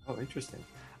week. Oh, interesting.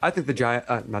 I think the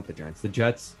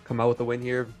Jets come out with a win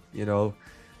here.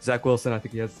 Zach Wilson, I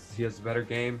think he has a better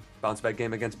game, bounce back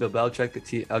game against Bill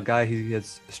Belichick, a guy he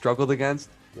has struggled against.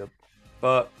 Yep.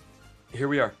 But here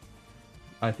we are.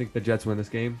 I think the Jets win this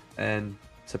game and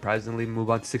surprisingly move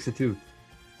on to 6-2.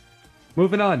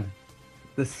 Moving on,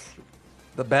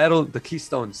 the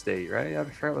Keystone State, right? I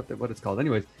forgot what it's called.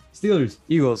 Anyways, Steelers,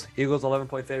 Eagles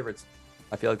 11-point favorites.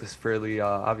 I feel like this is fairly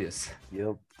obvious.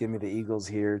 Yep. Give me the Eagles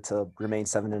here to remain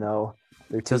 7-0.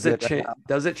 They're too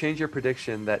Does it change your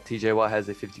prediction that TJ Watt has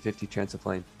a 50-50 chance of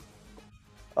playing?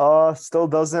 Still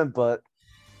doesn't, but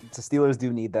the Steelers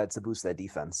do need that to boost that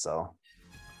defense. So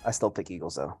I still pick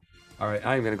Eagles though. All right,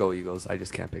 I'm going to go Eagles. I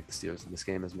just can't pick the Steelers in this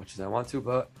game as much as I want to,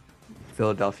 but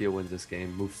Philadelphia wins this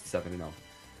game, moves to 7-0.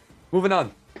 Moving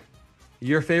on.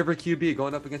 Your favorite QB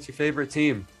going up against your favorite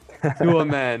team. Tua,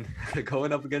 man,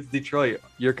 going up against Detroit.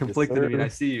 You're conflicted. Yes, I mean, I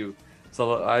see you.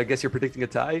 So I guess you're predicting a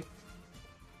tie?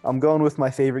 I'm going with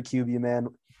my favorite QB, man.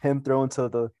 Him throwing to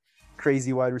the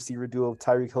crazy wide receiver duo of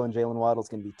Tyreek Hill and Jalen Waddle is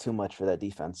going to be too much for that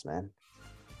defense, man.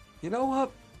 You know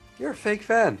what? You're a fake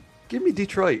fan. Give me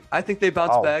Detroit. I think they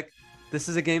bounce back. This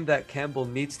is a game that Campbell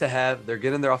needs to have. They're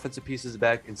getting their offensive pieces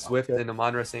back in Swift and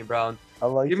Amon-Ra St. Brown.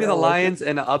 Give me the Lions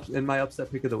and my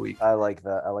upset pick of the week. I like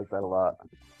that. I like that a lot.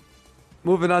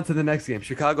 Moving on to the next game.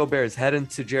 Chicago Bears heading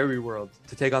to Jerry World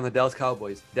to take on the Dallas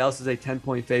Cowboys. Dallas is a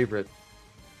 10-point favorite.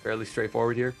 Fairly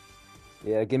straightforward here.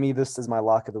 Yeah, give me this as my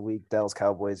lock of the week. Dallas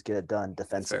Cowboys get it done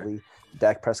defensively.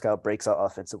 Dak Prescott breaks out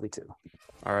offensively too.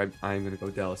 All right, I'm going to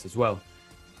go Dallas as well.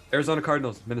 Arizona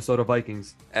Cardinals, Minnesota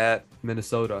Vikings at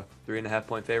Minnesota.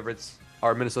 3.5-point favorites.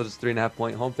 Or Minnesota's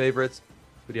 3.5-point home favorites.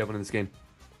 Who do you have winning this game?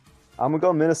 I'm going to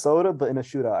go Minnesota, but in a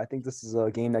shootout. I think this is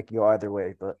a game that can go either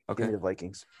way, but give me the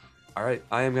Vikings. All right,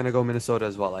 I am going to go Minnesota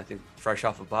as well. I think fresh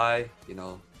off a bye,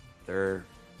 they're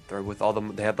with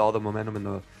they have all the momentum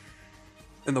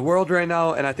in the world right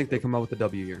now, and I think they come out with a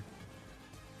W here.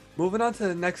 Moving on to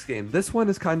the next game. This one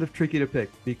is kind of tricky to pick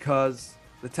because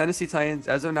the Tennessee Titans,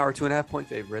 as of now, are 2.5-point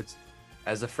favorites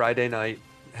as of Friday night,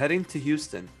 heading to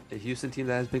Houston, a Houston team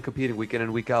that has been competing week in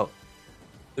and week out.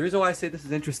 The reason why I say this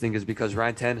is interesting is because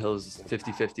Ryan Tannehill is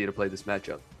 50-50 to play this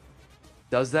matchup.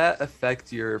 Does that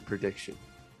affect your prediction?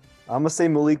 I'm going to say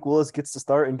Malik Willis gets to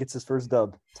start and gets his first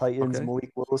dub. Titans, Okay.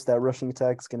 Malik Willis, that rushing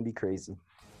attack is going to be crazy.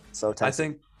 So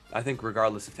Tennessee. I think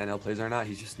regardless if Tannehill plays or not,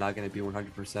 he's just not going to be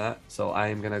 100%. So I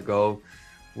am going to go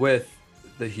with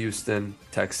the Houston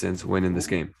Texans winning this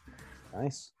game.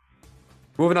 Nice.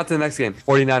 Moving on to the next game.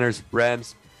 49ers,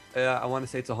 Rams. I want to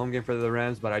say it's a home game for the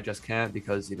Rams, but I just can't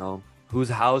because, whose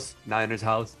house? Niners'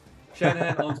 house.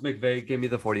 Shanahan owns McVay. Give me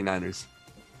the 49ers.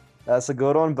 That's a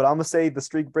good one, but I'm going to say the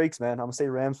streak breaks, man. I'm going to say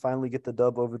Rams finally get the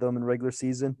dub over them in regular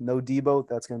season. No Debo,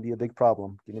 that's going to be a big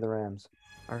problem. Give me the Rams.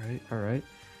 All right.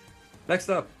 Next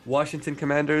up, Washington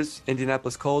Commanders,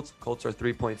 Indianapolis Colts. Colts are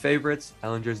 3-point favorites.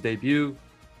 Ellinger's debut.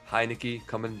 Heineke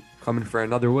coming for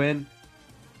another win.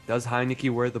 Does Heineke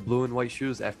wear the blue and white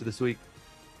shoes after this week?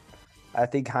 I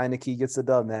think Heineke gets the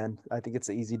dub, man. I think it's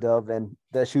an easy dub, and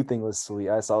that shoe thing was sweet.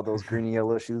 I saw those green and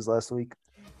yellow shoes last week.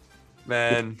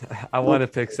 Man, I want to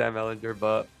pick Sam Ellinger,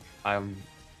 but I'm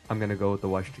going to go with the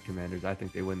Washington Commanders. I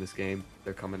think they win this game.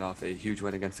 They're coming off a huge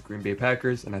win against the Green Bay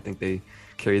Packers, and I think they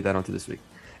carried that onto this week.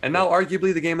 And now,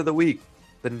 arguably, the game of the week,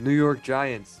 the New York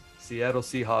Giants, Seattle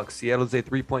Seahawks. Seattle's a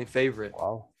 3-point favorite.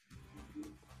 Wow.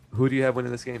 Who do you have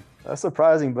winning this game? That's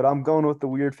surprising, but I'm going with the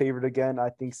weird favorite again. I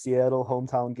think Seattle,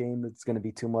 hometown game, it's going to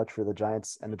be too much for the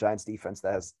Giants and the Giants defense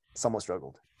that has somewhat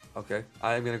struggled. Okay,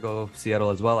 I'm going to go Seattle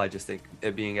as well. I just think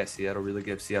it being at Seattle really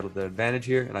gives Seattle the advantage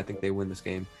here, and I think they win this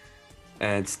game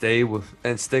and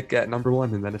stick at number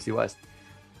 1 in the NFC West.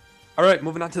 All right,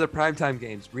 moving on to the primetime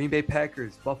games. Green Bay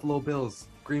Packers, Buffalo Bills.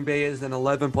 Green Bay is an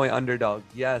 11-point underdog.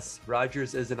 Yes,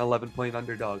 Rodgers is an 11-point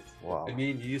underdog. Wow. I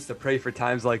mean, you used to pray for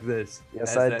times like this.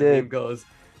 Yes, as I that did. Meme goes.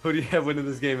 Who do you have winning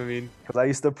this game? I mean, Because I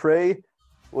used to pray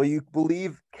what you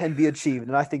believe can be achieved,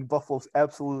 and I think Buffalo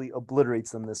absolutely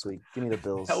obliterates them this week. Give me the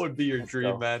Bills. that would be your Let's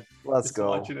dream, go. man. Let's Just go.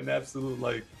 watching an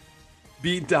absolute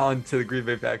beat down to the Green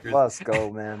Bay Packers. Let's go,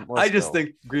 man. I just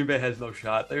think Green Bay has no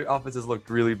shot. Their offenses looked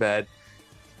really bad.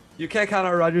 You can't count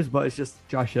out Rodgers, but it's just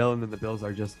Josh Allen and the Bills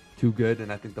are just too good,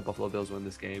 and I think the Buffalo Bills win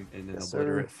this game in an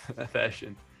obliterate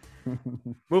fashion.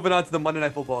 Moving on to the Monday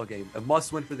Night Football game. A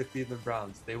must-win for the Cleveland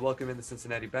Browns. They welcome in the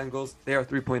Cincinnati Bengals. They are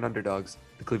 3-point underdogs,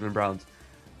 the Cleveland Browns.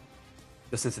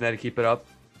 Does Cincinnati keep it up,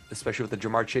 especially with the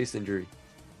Jamar Chase injury?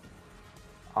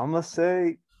 I'm going to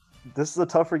say this is a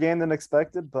tougher game than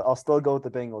expected, but I'll still go with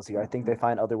the Bengals here. I think they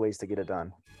find other ways to get it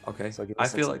done. Okay. So give me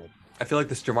I feel like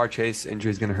this Jamar Chase injury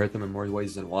is going to hurt them in more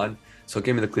ways than one. So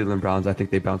give me the Cleveland Browns. I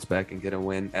think they bounce back and get a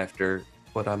win after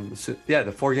the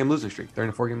 4-game losing streak. They're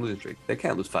in a 4-game losing streak. They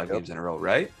can't lose 5 games in a row,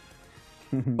 right?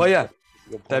 But yeah,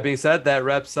 That being said, that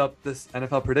wraps up this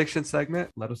NFL prediction segment.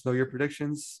 Let us know your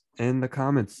predictions in the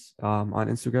comments on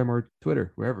Instagram or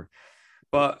Twitter, wherever.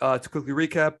 But to quickly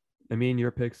recap, I mean,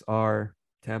 your picks are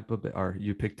Tampa Bay, or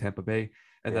you picked Tampa Bay,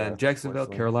 and then Jacksonville,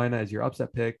 Carolina as your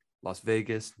upset pick, Las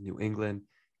Vegas, New England,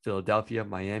 Philadelphia,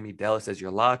 Miami, Dallas as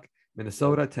your lock,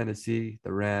 Minnesota, Tennessee,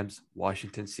 the Rams,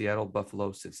 Washington, Seattle,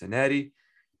 Buffalo, Cincinnati.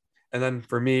 And then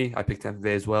for me, I picked Tampa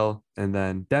Bay as well. And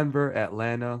then Denver,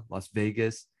 Atlanta, Las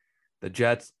Vegas, the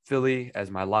Jets, Philly as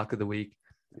my lock of the week,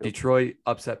 Detroit,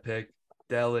 upset pick,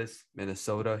 Dallas,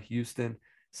 Minnesota, Houston,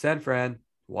 San Fran,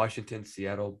 Washington,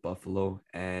 Seattle, Buffalo,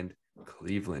 and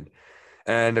Cleveland.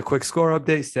 And a quick score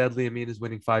update. Sadly, Amin is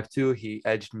winning 5-2. He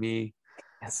edged me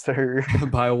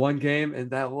by one game,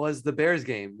 and that was the Bears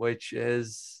game, which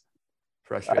is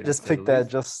frustrating. I just picked that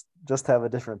just to have a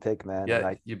different pick, man.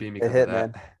 Yeah, you beat me because of that.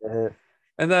 Man. It hit.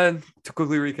 And then to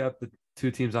quickly recap, the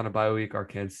two teams on a bye week are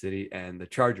Kansas City and the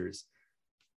Chargers.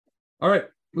 All right,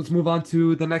 let's move on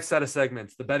to the next set of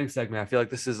segments, the betting segment. I feel like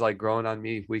this is like growing on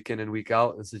me week in and week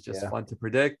out. This is just fun to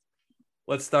predict.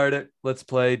 Let's start it. Let's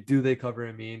play. Do they cover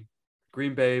Amin?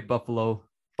 Green Bay, Buffalo.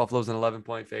 Buffalo's an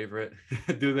 11-point favorite.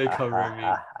 Do they cover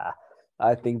Amin?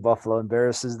 I think Buffalo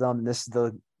embarrasses them. And this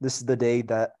is the day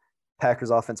that Packers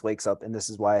offense wakes up, and this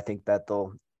is why I think that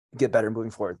they'll get better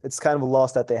moving forward. It's kind of a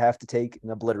loss that they have to take,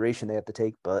 an obliteration they have to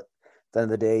take, but at the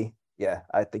end of the day,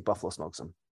 I think Buffalo smokes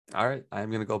them. All right, I'm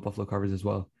going to go Buffalo covers as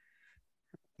well.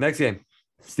 Next game,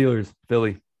 Steelers,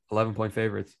 Philly, 11-point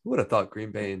favorites. Who would have thought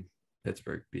Green Bay and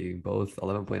Pittsburgh being both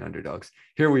 11-point underdogs?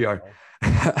 Here we are.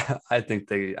 I think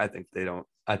they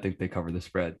cover the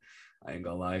spread. I ain't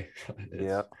gonna lie.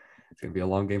 It's gonna be a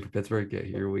long game for Pittsburgh. Yeah,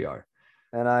 here we are.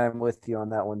 And I am with you on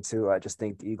that one too. I just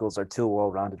think the Eagles are too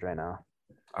well-rounded right now.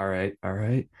 All right.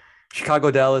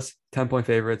 Chicago, Dallas, 10-point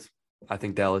favorites. I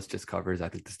think Dallas just covers. I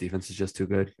think this defense is just too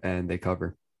good, and they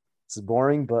cover. It's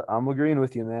boring, but I'm agreeing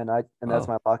with you, man. That's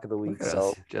my lock of the week.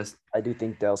 So I do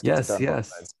think Dallas gets it done.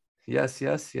 Yes.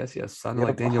 Sounded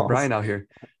like Daniel Bryan out here.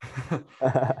 All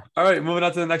right, moving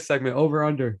on to the next segment. Over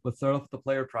under. Let's start off with the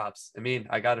player props. I mean,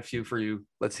 I got a few for you.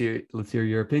 Let's hear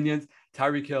your opinions.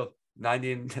 Tyreek Hill,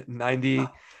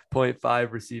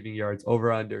 90.5 receiving yards.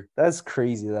 Over under. That's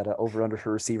crazy that an over under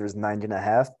for receivers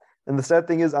 90.5. And the sad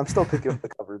thing is, I'm still picking up the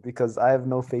cover because I have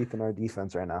no faith in our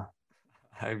defense right now.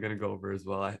 I'm gonna go over as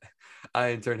well. I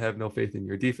in turn have no faith in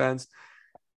your defense.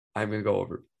 I'm gonna go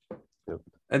over. Yep.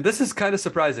 And this is kind of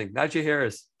surprising. Najee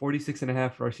Harris,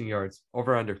 46.5 rushing yards.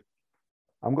 Over under.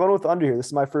 I'm going with under here. This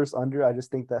is my first under. I just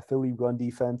think that Philly run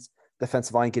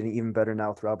defensive line getting even better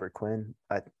now with Robert Quinn.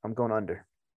 I'm going under.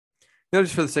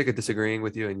 Just for the sake of disagreeing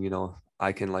with you, and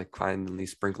I can like finally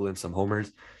sprinkle in some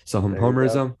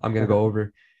homerism. I'm gonna go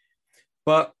over.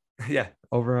 But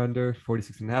over under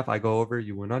 46.5. I go over.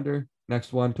 You went under.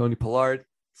 Next one, Tony Pollard,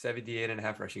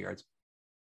 78.5 rushing yards.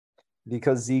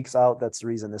 Because Zeke's out, that's the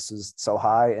reason this is so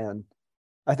high, and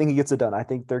I think he gets it done. I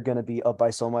think they're going to be up by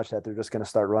so much that they're just going to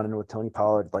start running with Tony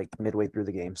Pollard like midway through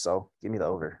the game. So give me the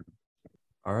over.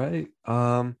 All right.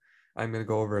 I'm going to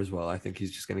go over as well. I think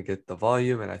he's just going to get the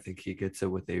volume, and I think he gets it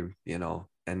with a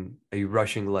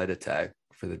rushing led attack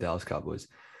for the Dallas Cowboys.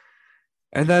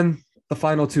 And then the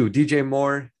final two, DJ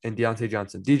Moore and Deontay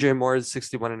Johnson. DJ Moore is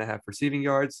 61.5 receiving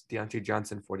yards. Deontay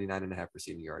Johnson, 49.5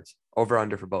 receiving yards. Over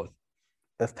under for both.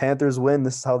 If Panthers win,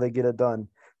 this is how they get it done.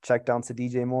 Check down to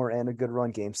DJ Moore and a good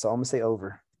run game. So I'm going to say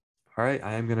over. All right.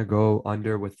 I am going to go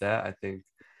under with that. I think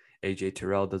AJ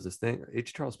Terrell does this thing.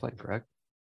 AJ Terrell's playing, correct?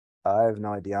 I have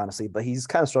no idea, honestly, but he's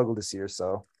kind of struggled this year.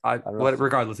 So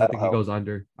regardless, I think he goes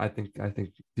under. I think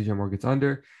DJ Moore gets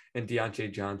under, and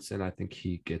Deontay Johnson, I think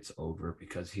he gets over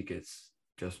because he gets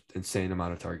just insane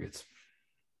amount of targets.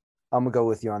 I'm going to go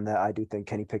with you on that. I do think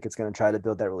Kenny Pickett's going to try to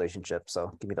build that relationship.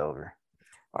 So give me the over.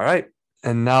 All right.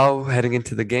 And now heading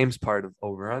into the games part of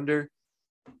over-under,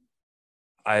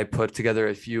 I put together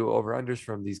a few over-unders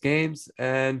from these games,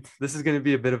 and this is going to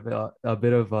be a bit of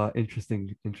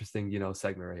interesting,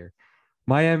 segment right here.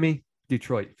 Miami,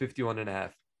 Detroit,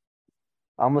 51.5.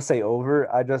 I'm gonna say over.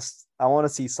 I want to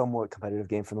see somewhat competitive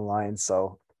game from the Lions,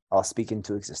 so I'll speak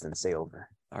into existence. Say over.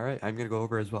 All right, I'm gonna go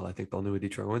over as well. I think the only way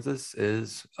Detroit wins this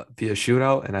is via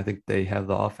shootout, and I think they have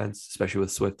the offense, especially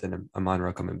with Swift and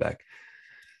Amon-Ra coming back.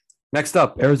 Next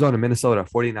up, Arizona, Minnesota,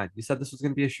 49. You said this was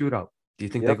going to be a shootout. Do you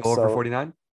think they go over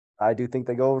 49? I do think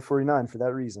they go over 49 for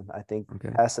that reason. I think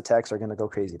pass attacks are going to go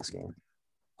crazy this game.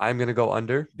 I'm going to go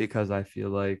under because I feel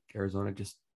like Arizona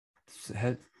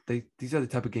these are the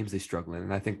type of games they struggle in,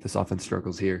 and I think this offense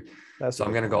struggles here. So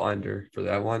I'm going to go under for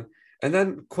that one. And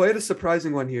then quite a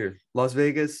surprising one here, Las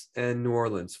Vegas and New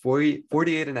Orleans,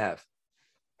 48.5.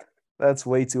 That's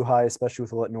way too high, especially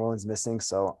with what New Orleans missing.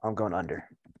 So I'm going under.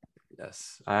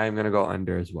 Yes, I'm going to go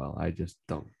under as well. I just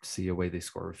don't see a way they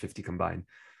score 50 combined.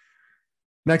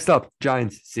 Next up,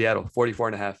 Giants, Seattle,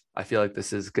 44.5. I feel like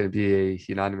this is going to be a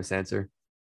unanimous answer.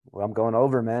 Well, I'm going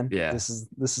over, man. Yeah, This is a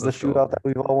let's go shootout over. that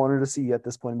we've all wanted to see at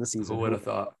this point in the season. Who would have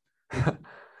thought?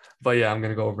 But yeah, I'm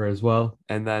going to go over as well.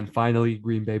 And then finally,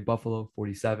 Green Bay, Buffalo,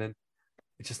 47.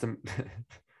 It's just a.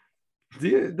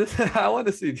 I want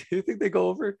to see. Do you think they go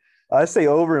over? I say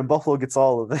over, and Buffalo gets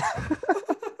all of it.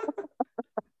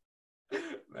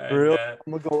 Man, For real, yeah.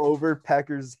 I'm gonna go over.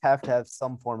 Packers have to have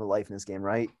some form of life in this game,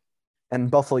 right?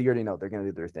 And Buffalo, you already know they're gonna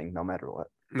do their thing no matter what.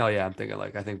 No, yeah, I'm thinking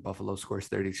I think Buffalo scores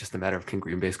 30. It's just a matter of can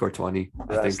Green Bay score 20.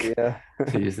 I Rest, think. yeah.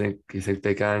 You think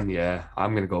they can? Yeah,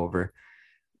 I'm gonna go over.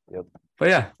 Yep. But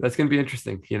yeah, that's gonna be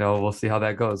interesting. We'll see how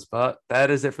that goes. But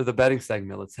that is it for the betting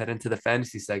segment. Let's head into the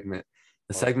fantasy segment.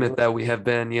 The segment that we have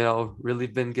been, really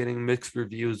been getting mixed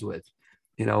reviews with.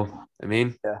 Yeah.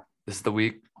 This is the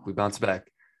week we bounce back.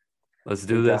 Let's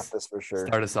do this. Got this for sure.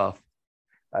 Start us off.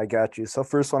 I got you. So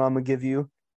first one I'm gonna give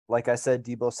you, like I said,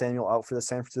 Deebo Samuel out for the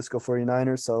San Francisco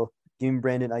 49ers. So give me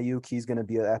Brandon Ayuk. He's gonna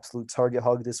be an absolute target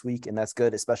hog this week, and that's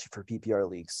good, especially for PPR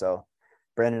leagues. So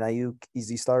Brandon Ayuk,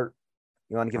 easy start.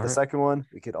 You want to give the second one?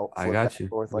 We could. I got you.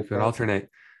 We could alternate.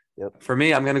 Yep. For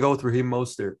me, I'm gonna go with Raheem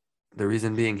Mostert. The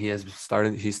reason being he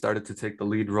started to take the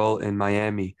lead role in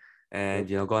Miami. And,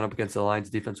 going up against the Lions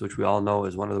defense, which we all know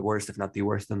is one of the worst, if not the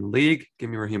worst in the league, give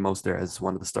me Raheem Mostert as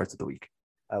one of the starts of the week.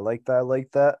 I like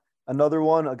that. Another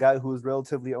one, a guy who was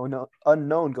relatively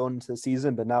unknown going into the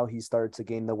season, but now he started to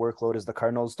gain the workload as the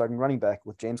Cardinals starting running back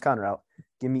with James Conner out.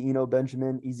 Give me Eno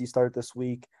Benjamin, easy start this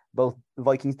week. Both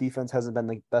Vikings defense hasn't been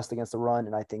the best against the run,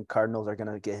 and I think Cardinals are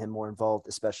going to get him more involved,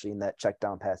 especially in that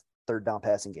third down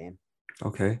passing game.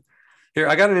 Okay. Here,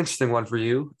 I got an interesting one for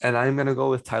you, and I'm going to go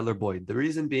with Tyler Boyd. The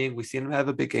reason being, we seen him have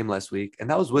a big game last week, and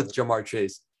that was with Jamar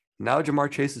Chase. Now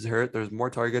Jamar Chase is hurt. There's more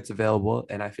targets available,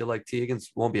 and I feel like T. Higgins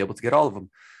won't be able to get all of them.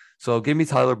 So give me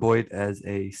Tyler Boyd as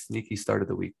a sneaky start of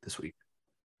the week this week.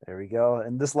 There we go.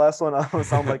 And this last one, I don't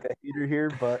sound like a hater here,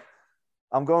 but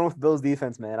I'm going with Bills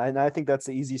defense, man. I think that's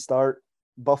the easy start.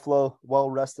 Buffalo, well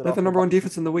rested. They're the number one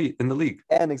defense in the league.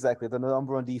 And exactly, the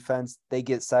number one defense. They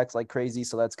get sacks like crazy,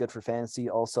 so that's good for fantasy.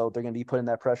 Also, they're going to be putting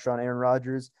that pressure on Aaron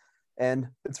Rodgers. And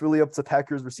it's really up to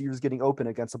Packers receivers getting open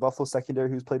against a Buffalo secondary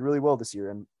who's played really well this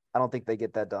year. And I don't think they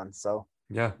get that done. So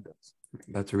yeah,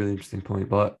 that's a really interesting point.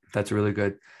 But that's a really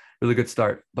good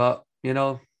start. But,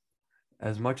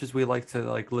 as much as we like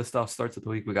to list off starts of the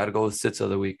week, we got to go with sits of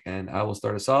the week. And I will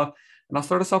start us off. And I'll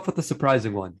start us off with a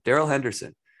surprising one. Darrell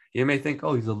Henderson. You may think,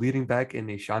 he's a leading back in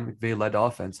a Sean McVay-led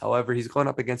offense. However, he's going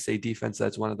up against a defense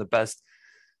that's one of the best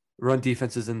run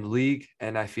defenses in the league.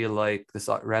 And I feel like this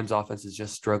Rams offense is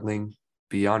just struggling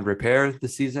beyond repair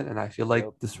this season. And I feel like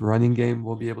this running game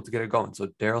will be able to get it going. So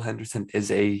Darrell Henderson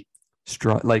is a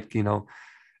strong,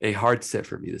 a hard sit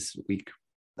for me this week.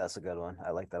 That's a good one.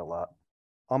 I like that a lot.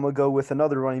 I'm going to go with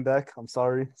another running back. I'm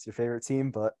sorry, it's your favorite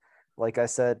team. But like I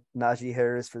said, Najee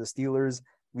Harris for the Steelers.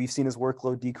 We've seen his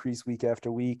workload decrease week after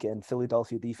week, and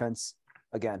Philadelphia defense,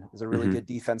 again, is a really good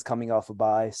defense coming off a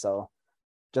bye. So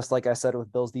just like I said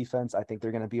with Bills defense, I think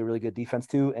they're going to be a really good defense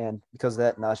too. And because of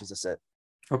that, Najee's a sit.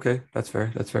 Okay, that's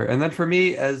fair. And then for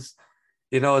me, as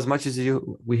much as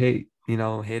we hate,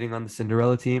 hating on the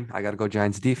Cinderella team, I got to go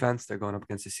Giants defense. They're going up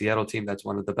against the Seattle team. That's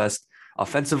one of the best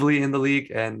offensively in the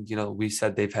league. And, we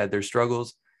said they've had their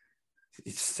struggles.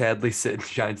 Sadly sit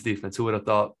Giants defense. Who would have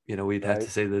thought, we'd have to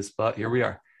say this, but here we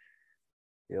are.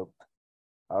 Yep.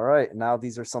 All right. Now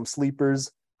these are some sleepers.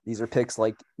 These are picks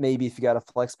like maybe if you got a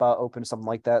flex spot open, something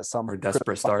like that. Some or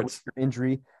desperate starts.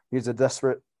 Injury. Here's a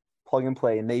desperate plug and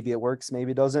play. And maybe it works,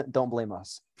 maybe it doesn't. Don't blame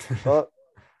us. But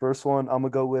first one, I'm gonna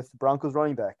go with Broncos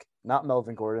running back, not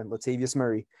Melvin Gordon, Latavius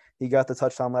Murray. He got the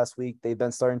touchdown last week. They've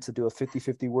been starting to do a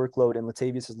 50-50 workload, and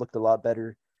Latavius has looked a lot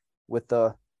better with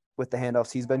the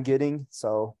handoffs he's been getting.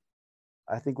 So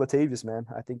I think Latavius, man,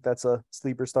 I think that's a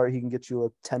sleeper start. He can get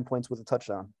you 10 points with a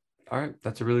touchdown. All right.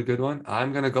 That's a really good one.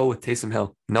 I'm going to go with Taysom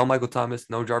Hill. No Michael Thomas,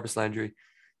 no Jarvis Landry.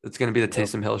 It's going to be the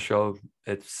Taysom Hill show.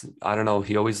 I don't know.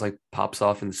 He always pops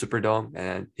off in the Superdome.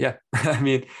 And yeah, I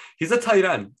mean, he's a tight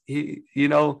end. He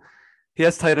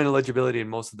has tight end eligibility in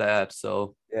most of the apps.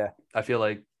 So yeah, I feel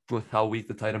like with how weak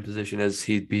the tight end position is,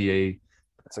 he'd be a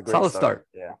solid start.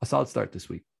 Yeah. A solid start this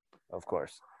week. Of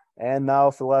course. And now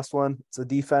for the last one, it's a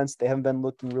defense. They haven't been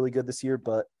looking really good this year,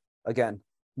 but again,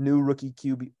 new rookie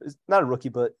QB, not a rookie,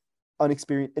 but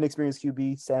inexperienced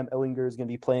QB, Sam Ehlinger is going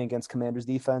to be playing against Commanders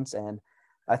defense. And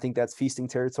I think that's feasting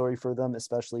territory for them,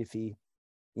 especially if he,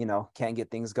 can't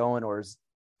get things going or is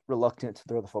reluctant to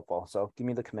throw the football. So give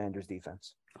me the Commanders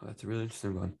defense. Oh, that's a really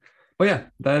interesting one. But yeah,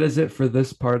 that is it for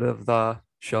this part of the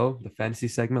show, the fantasy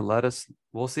segment.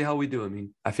 We'll see how we do. I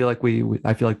mean, I feel like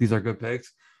I feel like these are good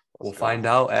picks. We'll find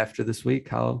out after this week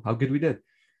how good we did.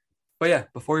 But yeah,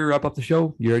 before we wrap up the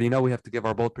show, you already know we have to give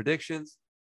our bold predictions.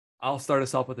 I'll start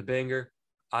us off with a banger.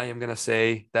 I am going to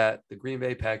say that the Green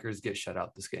Bay Packers get shut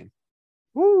out this game.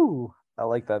 Woo! I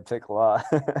like that pick a lot.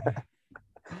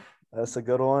 That's a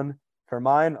good one. For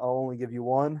mine, I'll only give you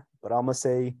one, but I'm going to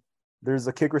say there's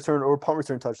a kick return or punt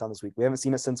return touchdown this week. We haven't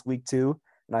seen it since week 2,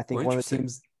 and I think one of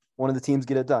the teams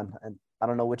get it done. And I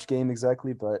don't know which game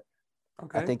exactly, but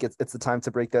I think it's the time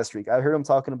to break that streak. I heard him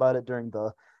talking about it during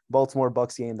the Baltimore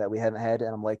Bucks game that we haven't had,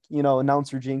 and I'm like,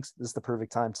 announcer jinx, this is the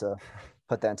perfect time to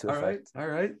put that into effect. All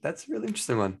right. That's a really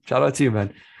interesting one. Shout out to you,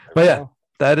 man. But yeah,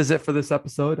 that is it for this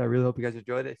episode. I really hope you guys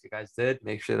enjoyed it. If you guys did,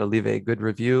 make sure to leave a good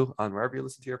review on wherever you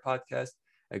listen to your podcast.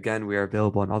 Again, we are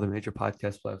available on all the major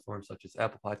podcast platforms such as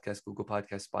Apple Podcasts, Google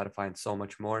Podcasts, Spotify, and so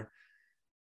much more.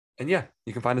 And yeah,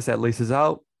 you can find us at Laces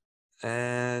Out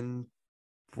and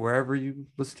wherever you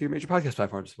listen to your major podcast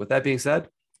platforms. With that being said,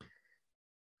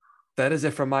 that is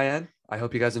it from my end. I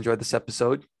hope you guys enjoyed this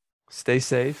episode. Stay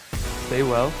safe, stay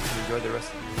well, and enjoy the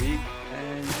rest of your week.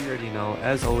 And you already know,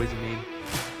 as always,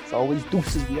 it's always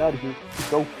deuces. We out of here.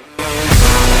 Let's go.